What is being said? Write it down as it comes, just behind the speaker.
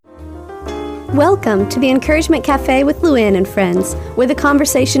Welcome to the Encouragement Cafe with Luann and friends, where the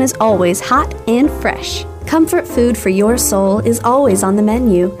conversation is always hot and fresh. Comfort food for your soul is always on the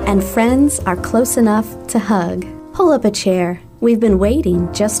menu, and friends are close enough to hug. Pull up a chair. We've been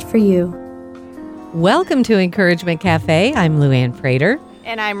waiting just for you. Welcome to Encouragement Cafe. I'm Luann Prater.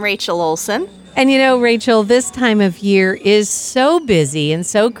 And I'm Rachel Olson. And you know, Rachel, this time of year is so busy and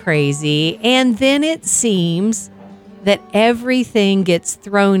so crazy, and then it seems that everything gets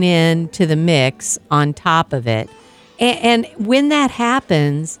thrown into the mix on top of it. And when that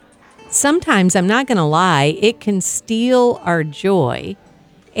happens, sometimes, I'm not going to lie, it can steal our joy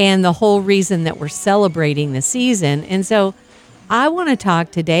and the whole reason that we're celebrating the season. And so I want to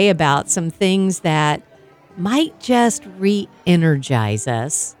talk today about some things that might just re-energize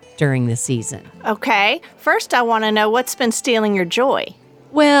us during the season. Okay. First, I want to know what's been stealing your joy.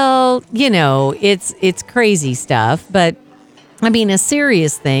 Well, you know, it's crazy stuff, but I mean, a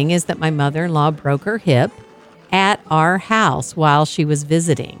serious thing is that my mother-in-law broke her hip at our house while she was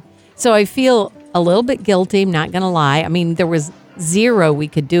visiting. So I feel a little bit guilty, I'm not going to lie. I mean, there was zero we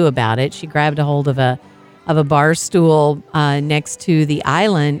could do about it. She grabbed a hold of a bar stool next to the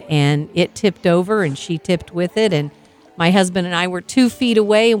island, and it tipped over, and she tipped with it, and my husband and I were 2 feet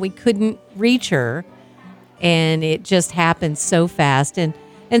away, and we couldn't reach her. And it just happened so fast. And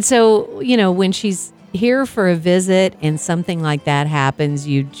so, you know, when she's here for a visit and something like that happens,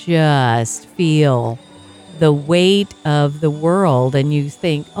 you just feel the weight of the world. And you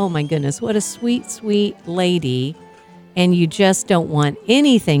think, oh, my goodness, what a sweet, sweet lady. And you just don't want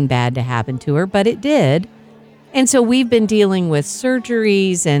anything bad to happen to her. But it did. And so we've been dealing with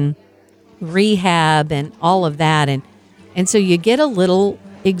surgeries and rehab and all of that. And so you get a little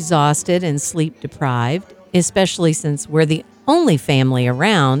exhausted and sleep deprived, especially since we're the only family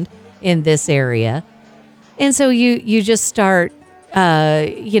around in this area. And so you just start,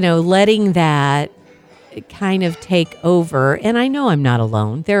 letting that kind of take over. And I know I'm not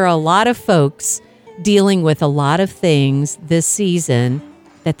alone. There are a lot of folks dealing with a lot of things this season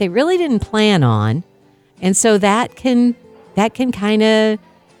that they really didn't plan on. And so that can kind of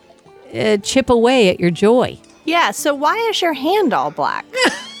chip away at your joy. Yeah, so why is your hand all black?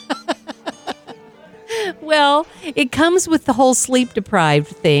 Well, it comes with the whole sleep-deprived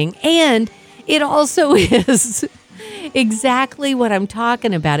thing, and it also is exactly what I'm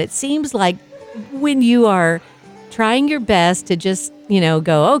talking about. It seems like when you are trying your best to just,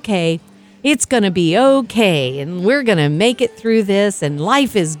 go, okay, it's going to be okay, and we're going to make it through this, and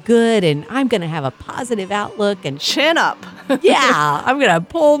life is good, and I'm going to have a positive outlook. And chin up. Yeah, I'm going to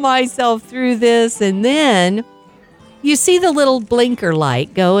pull myself through this, and then you see the little blinker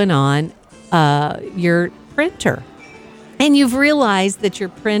light going on your printer. And you've realized that your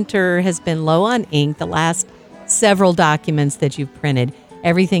printer has been low on ink the last several documents that you've printed.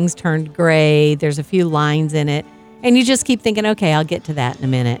 Everything's turned gray. There's a few lines in it. And you just keep thinking, okay, I'll get to that in a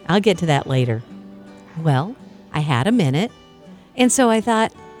minute. I'll get to that later. Well, I had a minute. And so I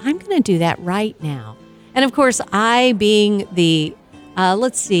thought, I'm going to do that right now. And of course, I being the,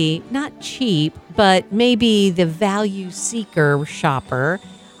 not cheap, but maybe the value seeker shopper,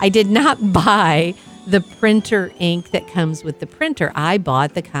 I did not buy the printer ink that comes with the printer. I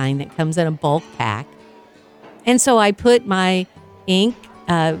bought the kind that comes in a bulk pack. And so I put my ink,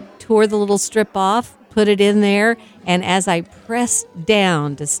 tore the little strip off, put it in there, and as I pressed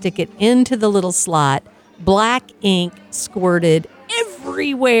down to stick it into the little slot, black ink squirted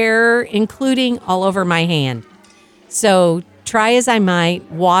everywhere, including all over my hand. So try as I might,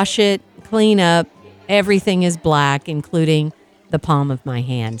 wash it, clean up, everything is black, including the palm of my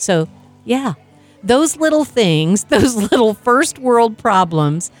hand. So, yeah, those little things, those little first world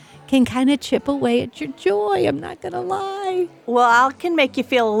problems can kind of chip away at your joy. I'm not going to lie. Well, I can make you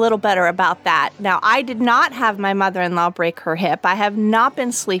feel a little better about that. Now, I did not have my mother-in-law break her hip. I have not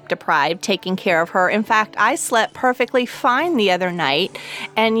been sleep deprived taking care of her. In fact, I slept perfectly fine the other night.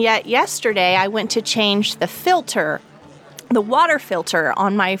 And yet yesterday, I went to change the water filter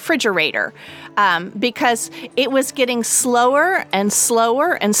on my refrigerator because it was getting slower and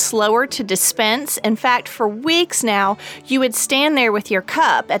slower and slower to dispense. In fact, for weeks now, you would stand there with your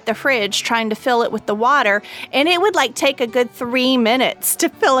cup at the fridge trying to fill it with the water, and it would take a good 3 minutes to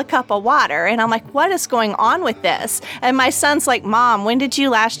fill a cup of water. And I'm like, what is going on with this? And my son's like, Mom, when did you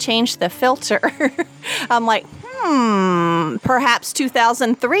last change the filter? I'm like, perhaps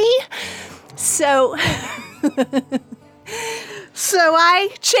 2003? So... So I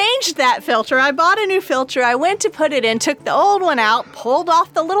changed that filter. I bought a new filter. I went to put it in, took the old one out, pulled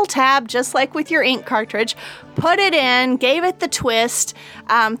off the little tab, just like with your ink cartridge, put it in, gave it the twist,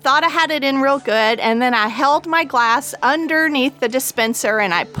 thought I had it in real good, and then I held my glass underneath the dispenser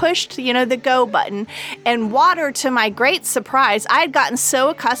and I pushed, the go button, and water, to my great surprise, I had gotten so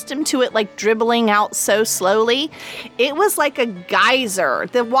accustomed to it like dribbling out so slowly. It was like a geyser.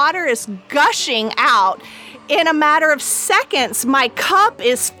 The water is gushing out. In a matter of seconds, my cup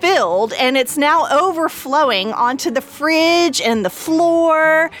is filled and it's now overflowing onto the fridge and the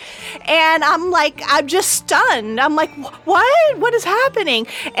floor. And I'm just stunned. I'm like, what? What is happening?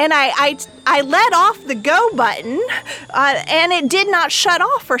 And I let off the go button and it did not shut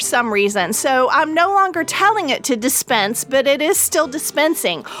off for some reason. So I'm no longer telling it to dispense, but it is still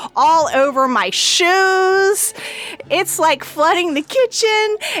dispensing all over my shoes. It's like flooding the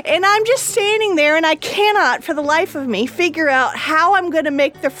kitchen. And I'm just standing there and I cannot, for the life of me, figure out how I'm going to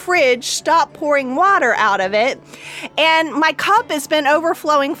make the fridge stop pouring water out of it. And my cup has been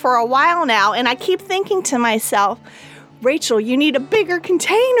overflowing for a while now, and I keep thinking to myself, Rachel, you need a bigger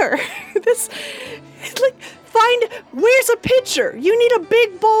container. Where's a pitcher? You need a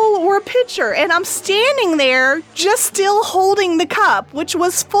big bowl or a pitcher. And I'm standing there just still holding the cup, which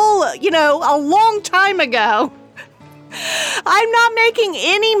was full, a long time ago. I'm not making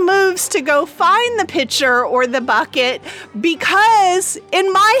any moves to go find the pitcher or the bucket because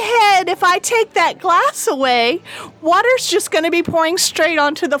in my head, if I take that glass away, water's just going to be pouring straight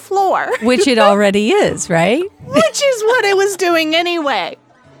onto the floor. Which it already is, right? Which is what it was doing anyway.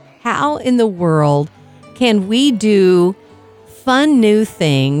 How in the world can we do fun new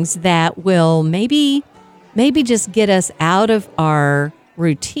things that will maybe just get us out of our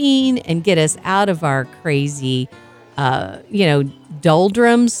routine and get us out of our crazy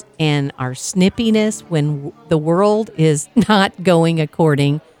doldrums and our snippiness when the world is not going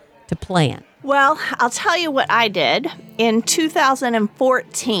according to plan? Well, I'll tell you what I did. In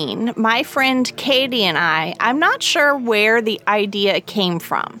 2014, my friend Katie and I'm not sure where the idea came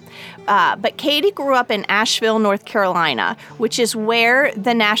from, but Katie grew up in Asheville, North Carolina, which is where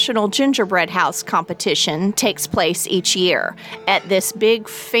the National Gingerbread House competition takes place each year at this big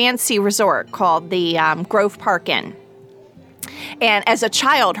fancy resort called the Grove Park Inn. And as a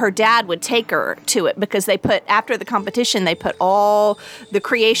child, her dad would take her to it because after the competition, they put all the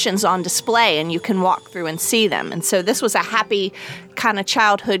creations on display and you can walk through and see them. And so this was a happy kind of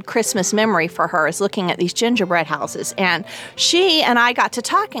childhood Christmas memory for her, is looking at these gingerbread houses. And she and I got to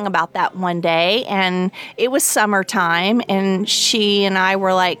talking about that one day, and it was summertime, and she and I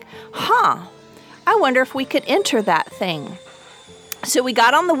were like, I wonder if we could enter that thing. So we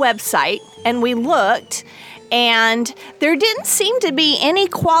got on the website and we looked, and there didn't seem to be any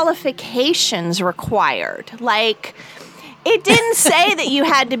qualifications required. Like, it didn't say that you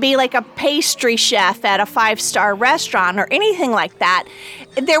had to be like a pastry chef at a 5-star restaurant or anything like that.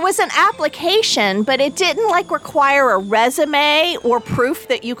 There was an application, but it didn't require a resume or proof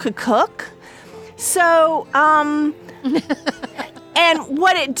that you could cook. So, and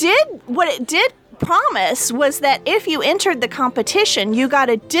what it did promise was that if you entered the competition, you got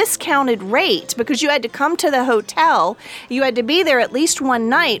a discounted rate because you had to come to the hotel. You had to be there at least one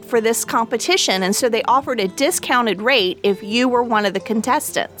night for this competition. And so they offered a discounted rate if you were one of the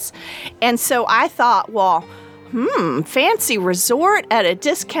contestants. And so I thought, well, fancy resort at a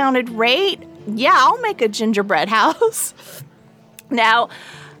discounted rate? Yeah, I'll make a gingerbread house. Now,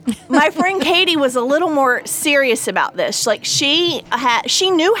 my friend Katie was a little more serious about this. She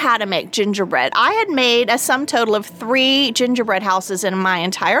knew how to make gingerbread. I had made a sum total of 3 gingerbread houses in my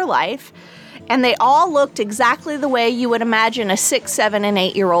entire life, and they all looked exactly the way you would imagine a 6, 7, and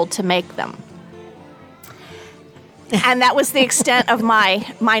 8-year-old to make them. And that was the extent of my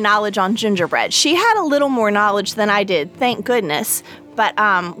knowledge on gingerbread. She had a little more knowledge than I did, thank goodness.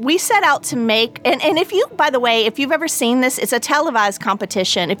 But we set out to make, and if you've ever seen this, it's a televised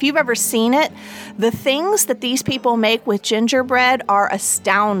competition. If you've ever seen it, the things that these people make with gingerbread are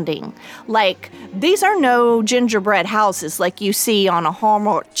astounding. These are no gingerbread houses like you see on a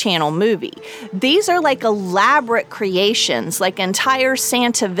Hallmark Channel movie. These are elaborate creations, entire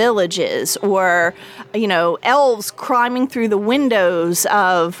Santa villages or, elves climbing through the windows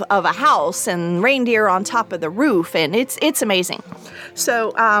of a house and reindeer on top of the roof, and it's amazing.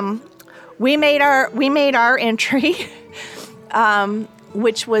 So we made our entry,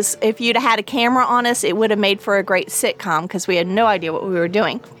 which was, if you'd had a camera on us, it would have made for a great sitcom because we had no idea what we were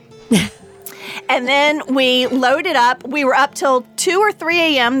doing. And then we loaded up. We were up till 2 or 3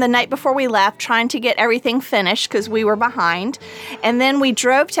 a.m. the night before we left trying to get everything finished because we were behind. And then we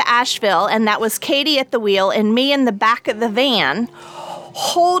drove to Asheville, and that was Katie at the wheel and me in the back of the van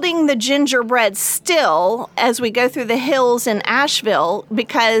holding the gingerbread still as we go through the hills in Asheville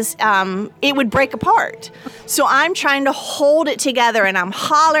because it would break apart. So I'm trying to hold it together and I'm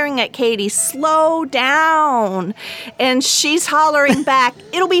hollering at Katie, slow down. And she's hollering back,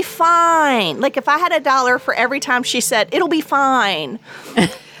 it'll be fine. Like if I had $1 for every time she said, it'll be fine.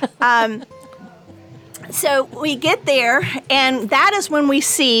 So we get there, and that is when we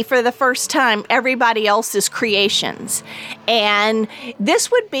see for the first time everybody else's creations. And this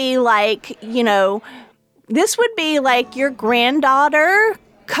would be like, your granddaughter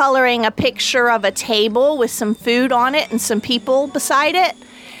coloring a picture of a table with some food on it and some people beside it.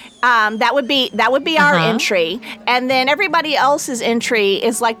 That would be our entry. And then everybody else's entry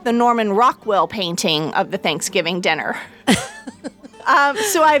is like the Norman Rockwell painting of the Thanksgiving dinner.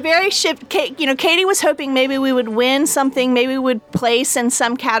 So I Katie was hoping maybe we would win something, maybe we would place in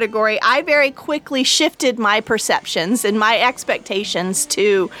some category. I very quickly shifted my perceptions and my expectations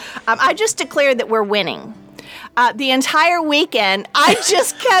to, I just declared that we're winning. The entire weekend, I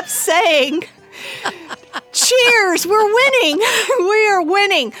just kept saying, cheers, we're winning. We are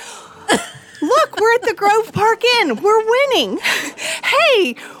winning. Look, we're at the Grove Park Inn. We're winning.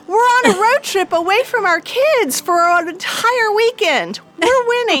 Hey, we're on a road trip away from our kids for an entire weekend. We're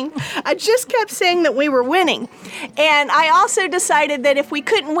winning. I just kept saying that we were winning. And I also decided that if we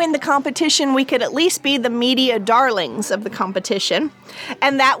couldn't win the competition, we could at least be the media darlings of the competition.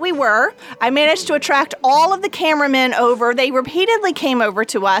 And that we were. I managed to attract all of the cameramen over. They repeatedly came over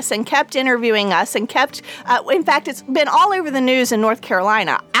to us and kept interviewing us and kept, in fact, it's been all over the news in North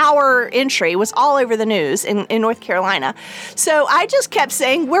Carolina. Our entry was all over the news in North Carolina. So I just kept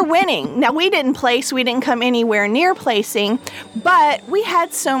saying, we're winning. Now, we didn't place. We didn't come anywhere near placing, but we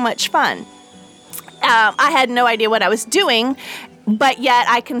had so much fun. I had no idea what I was doing, but yet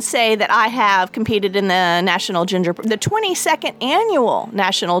I can say that I have competed in the the 22nd annual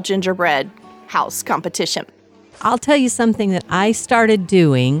National Gingerbread House competition. I'll tell you something that I started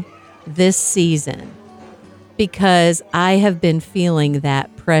doing this season because I have been feeling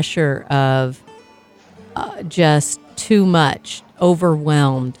that pressure of just too much,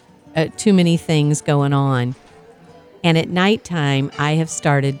 overwhelmed, too many things going on. And at nighttime, I have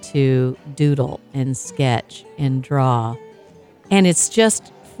started to doodle and sketch and draw. And it's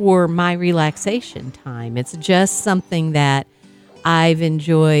just for my relaxation time. It's just something that I've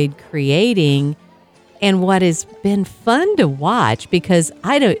enjoyed creating and what has been fun to watch because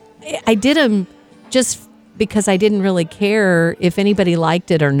I did them just because I didn't really care if anybody liked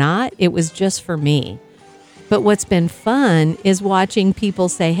it or not. It was just for me. But what's been fun is watching people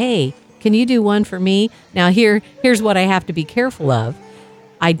say, hey, can you do one for me? Now, here's what I have to be careful of.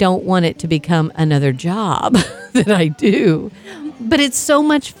 I don't want it to become another job that I do. But it's so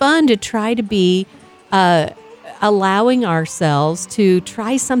much fun to try to be allowing ourselves to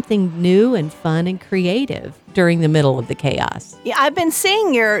try something new and fun and creative during the middle of the chaos. Yeah, I've been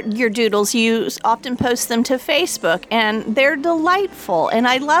seeing your doodles. You often post them to Facebook, and they're delightful. And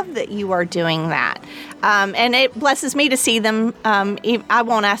I love that you are doing that. And it blesses me to see them. I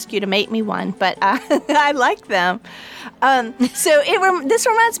won't ask you to make me one, but I like them. So this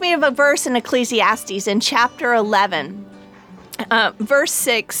reminds me of a verse in Ecclesiastes in chapter 11. Verse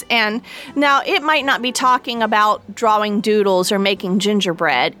 6, and now it might not be talking about drawing doodles or making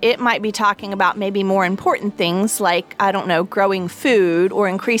gingerbread. It might be talking about maybe more important things like, I don't know, growing food or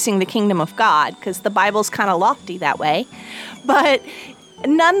increasing the kingdom of God, because the Bible's kind of lofty that way. But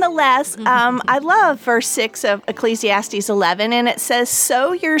nonetheless, I love verse 6 of Ecclesiastes 11, and it says,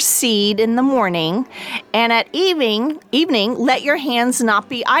 sow your seed in the morning, and at evening, let your hands not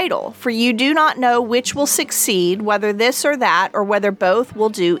be idle, for you do not know which will succeed, whether this or that, or whether both will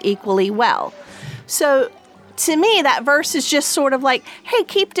do equally well. So to me, that verse is just sort of like, hey,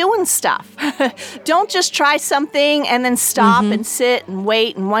 keep doing stuff. Don't just try something and then stop and sit and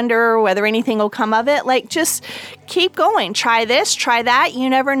wait and wonder whether anything will come of it. Like, just keep going. Try this, try that. You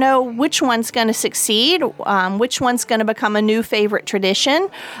never know which one's going to succeed, which one's going to become a new favorite tradition,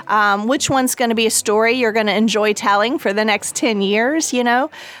 which one's going to be a story you're going to enjoy telling for the next 10 years,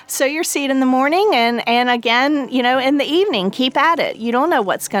 Sow your seed in the morning and again, in the evening, keep at it. You don't know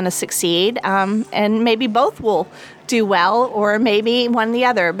what's going to succeed, and maybe both will do well, or maybe one or the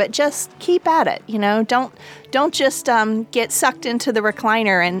other, but just keep at it. Don't just get sucked into the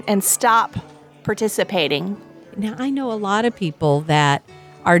recliner and stop participating. Now, I know a lot of people that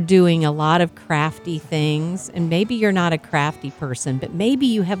are doing a lot of crafty things, and maybe you're not a crafty person, but maybe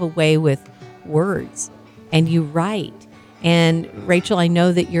you have a way with words and you write. And Rachel, I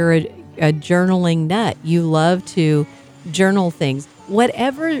know that you're a journaling nut. You love to journal things.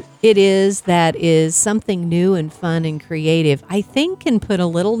 Whatever it is that is something new and fun and creative, I think can put a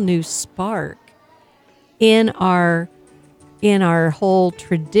little new spark in our whole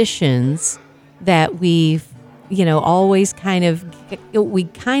traditions that we've, always we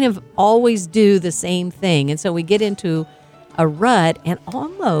kind of always do the same thing. And so we get into a rut and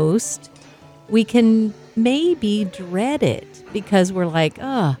almost we can maybe dread it because we're like,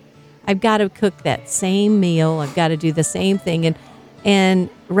 oh, I've got to cook that same meal. I've got to do the same thing. And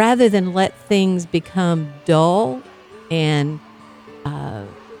rather than let things become dull and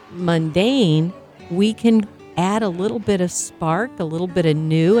mundane, we can add a little bit of spark, a little bit of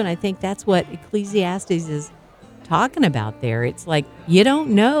new. And I think that's what Ecclesiastes is talking about there. It's like you don't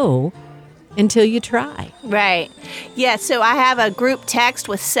know until you try. Right. Yeah, so I have a group text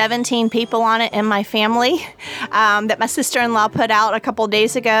with 17 people on it in my family that my sister-in-law put out a couple of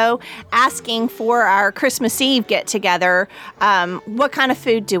days ago asking for our Christmas Eve get-together, what kind of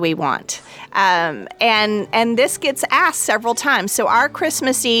food do we want? And this gets asked several times. So our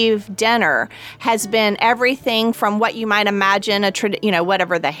Christmas Eve dinner has been everything from what you might imagine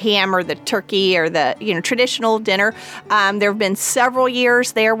whatever the ham or the turkey or the traditional dinner. There have been several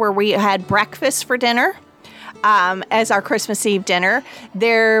years there where we had breakfast for dinner. As our Christmas Eve dinner.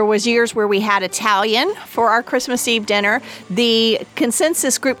 There was years where we had Italian for our Christmas Eve dinner. The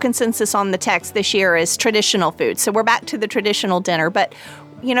group consensus on the text this year is traditional food. So we're back to the traditional dinner, but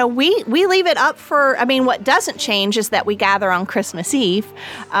we leave it up for, what doesn't change is that we gather on Christmas Eve,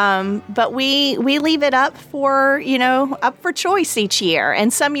 but we leave it up for, up for choice each year.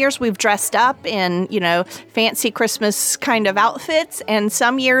 And some years we've dressed up in, fancy Christmas kind of outfits. And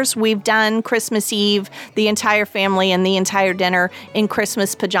some years we've done Christmas Eve, the entire family and the entire dinner in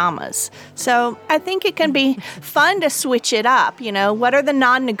Christmas pajamas. So I think it can be fun to switch it up. What are the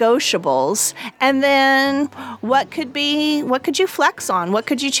non-negotiables? And then what could you flex on? What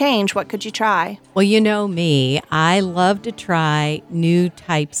could you change? What could you try? Well, you know me, I love to try new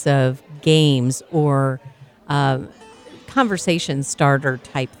types of games or conversation starter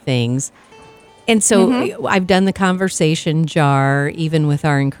type things. And so I've done the conversation jar, even with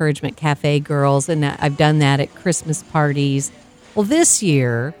our Encouragement Cafe girls, and I've done that at Christmas parties. Well, this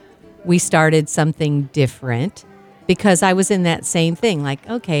year we started something different because I was in that same thing. Like,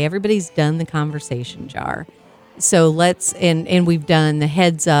 okay, everybody's done the conversation jar. So let's, and we've done the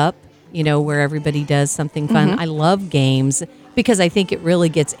heads up, where everybody does something fun. I love games because I think it really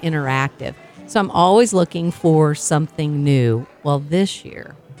gets interactive. So I'm always looking for something new. Well, this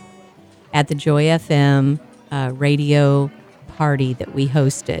year at the Joy FM radio party that we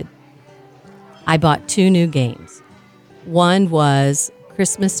hosted, I bought 2 new games. One was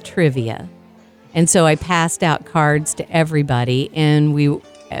Christmas trivia. And so I passed out cards to everybody. And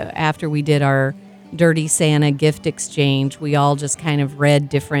after we did our Dirty Santa gift exchange, we all just kind of read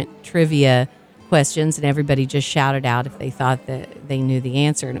different trivia questions and everybody just shouted out if they thought that they knew the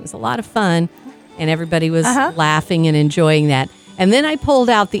answer. And it was a lot of fun and everybody was laughing and enjoying that. And then I pulled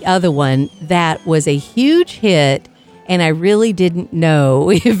out the other one that was a huge hit and I really didn't know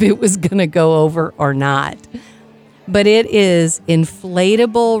if it was going to go over or not. But it is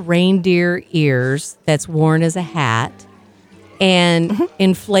inflatable reindeer ears that's worn as a hat. And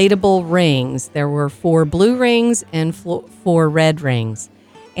inflatable rings. There were 4 blue rings and 4 red rings.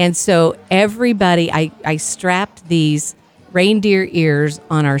 And so everybody, I strapped these reindeer ears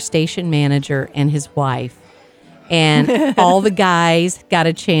on our station manager and his wife. And all the guys got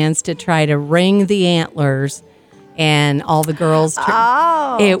a chance to try to ring the antlers. And all the girls,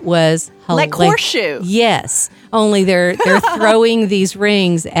 it was hilarious. Like horseshoe. Yes, only they're throwing these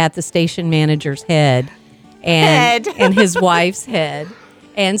rings at the station manager's head. And his wife's head.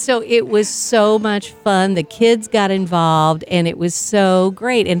 And so it was so much fun. The kids got involved and it was so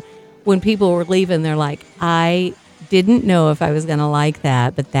great. And when people were leaving, they're like, I didn't know if I was going to like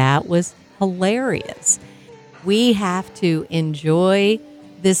that, but that was hilarious. We have to enjoy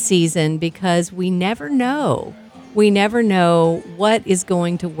this season because we never know. We never know what is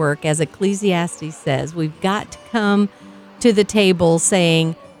going to work. As Ecclesiastes says, we've got to come to the table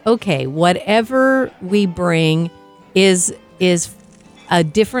saying, okay, whatever we bring is a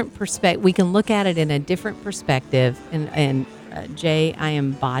different perspective. We can look at it in a different perspective. And Jay, I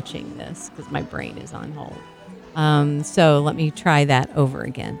am botching this because my brain is on hold. So let me try that over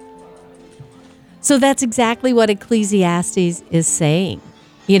again. So that's exactly what Ecclesiastes is saying.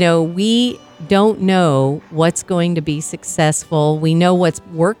 We don't know what's going to be successful. We know what's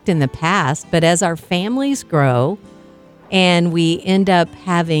worked in the past, but as our families grow, and we end up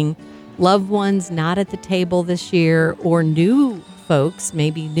having loved ones not at the table this year, or new folks,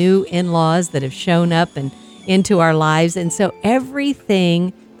 maybe new in-laws that have shown up and into our lives. And so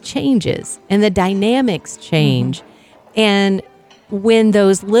everything changes and the dynamics change. And when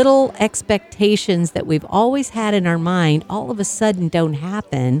those little expectations that we've always had in our mind all of a sudden don't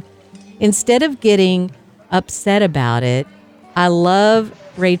happen, instead of getting upset about it, I love,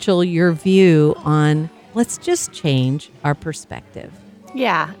 Rachel, your view on let's just change our perspective.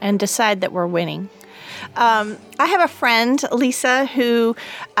 Yeah, and decide that we're winning. I have a friend, Lisa, who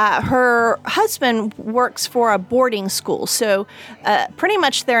her husband works for a boarding school. So pretty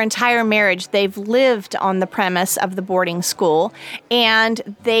much their entire marriage, they've lived on the premise of the boarding school,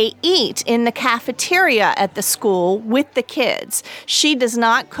 and they eat in the cafeteria at the school with the kids. She does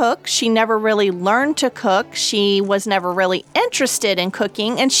not cook. She never really learned to cook. She was never really interested in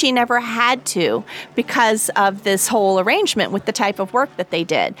cooking, and she never had to because of this whole arrangement with the type of work that they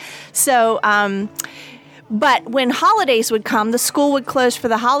did. So, but when holidays would come, the school would close for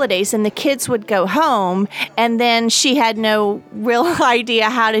the holidays and the kids would go home, and then she had no real idea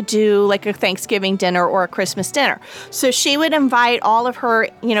how to do like a Thanksgiving dinner or a Christmas dinner. So she would invite all of her,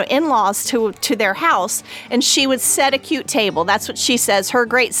 in-laws to their house, and she would set a cute table. That's what she says. Her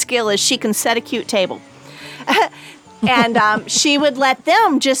great skill is she can set a cute table. And she would let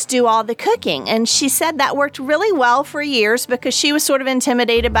them just do all the cooking. And she said that worked really well for years because she was sort of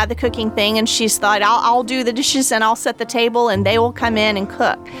intimidated by the cooking thing. And she's thought, I'll do the dishes and I'll set the table and they will come in and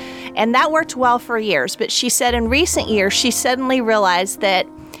cook. And that worked well for years. But she said in recent years, she suddenly realized that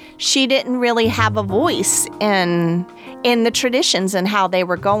she didn't really have a voice in the traditions and how they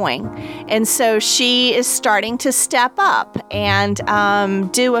were going. And so she is starting to step up and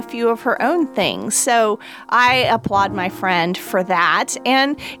do a few of her own things. So I applaud my friend for that.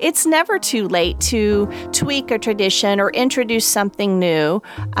 And it's never too late to tweak a tradition or introduce something new,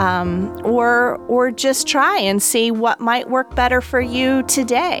 or just try and see what might work better for you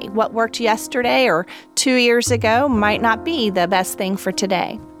today. What worked yesterday or 2 years ago might not be the best thing for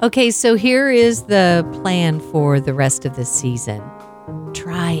today. Okay, so here is the plan for the rest of the season.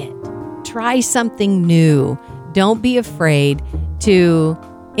 Try it. Try something new. Don't be afraid to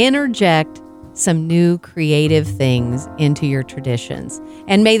interject some new creative things into your traditions.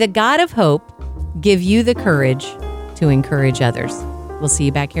 And may the God of hope give you the courage to encourage others. We'll see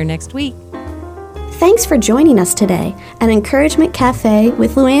you back here next week. Thanks for joining us today at Encouragement Cafe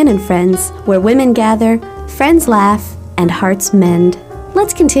with Luann and friends, where women gather, friends laugh, and hearts mend.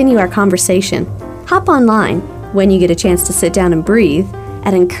 Let's continue our conversation. Hop online when you get a chance to sit down and breathe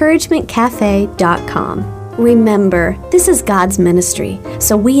at encouragementcafe.com. Remember, this is God's ministry,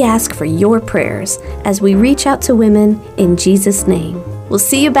 so we ask for your prayers as we reach out to women in Jesus' name. We'll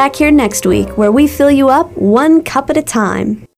see you back here next week where we fill you up one cup at a time.